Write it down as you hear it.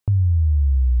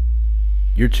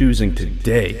You're choosing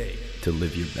today to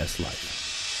live your best life.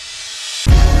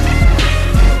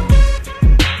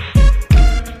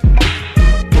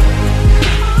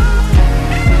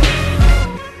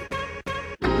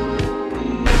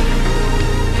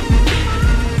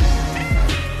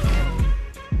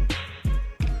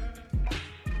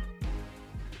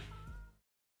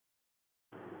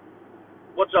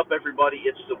 What's up, everybody?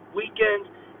 It's the weekend,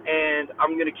 and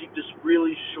I'm going to keep this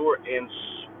really short and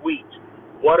sweet.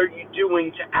 What are you doing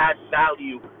to add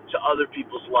value to other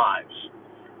people's lives?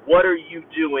 What are you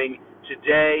doing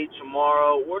today,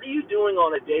 tomorrow? What are you doing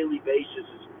on a daily basis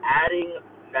is adding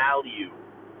value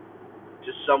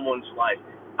to someone's life.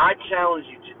 I challenge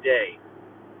you today,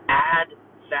 add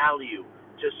value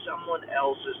to someone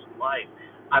else's life.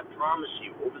 I promise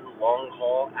you, over the long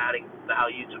haul, adding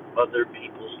value to other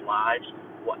people's lives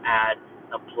will add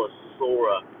a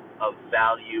plethora of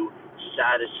value,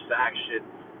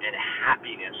 satisfaction, and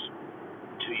happiness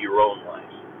to your own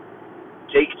life.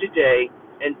 Take today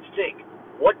and think,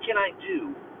 what can I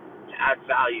do to add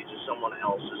value to someone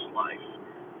else's life?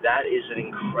 That is an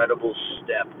incredible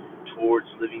step towards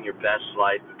living your best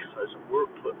life, because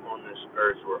we're put on this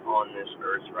earth, we're on this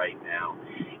earth right now,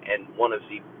 and one of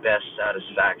the best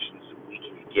satisfactions that we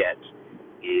can get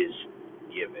is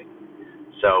giving.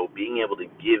 So being able to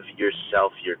give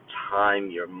yourself, your time,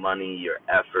 your money, your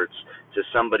efforts to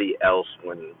somebody else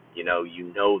when you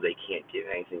know they can't give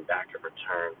anything back in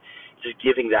return, just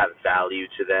giving that value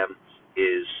to them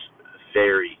is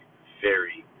very,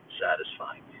 very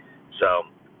satisfying. So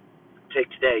take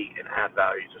today and add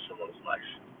value to someone's life.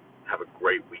 Have a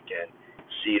great weekend.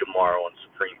 See you tomorrow on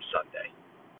Supreme Sunday.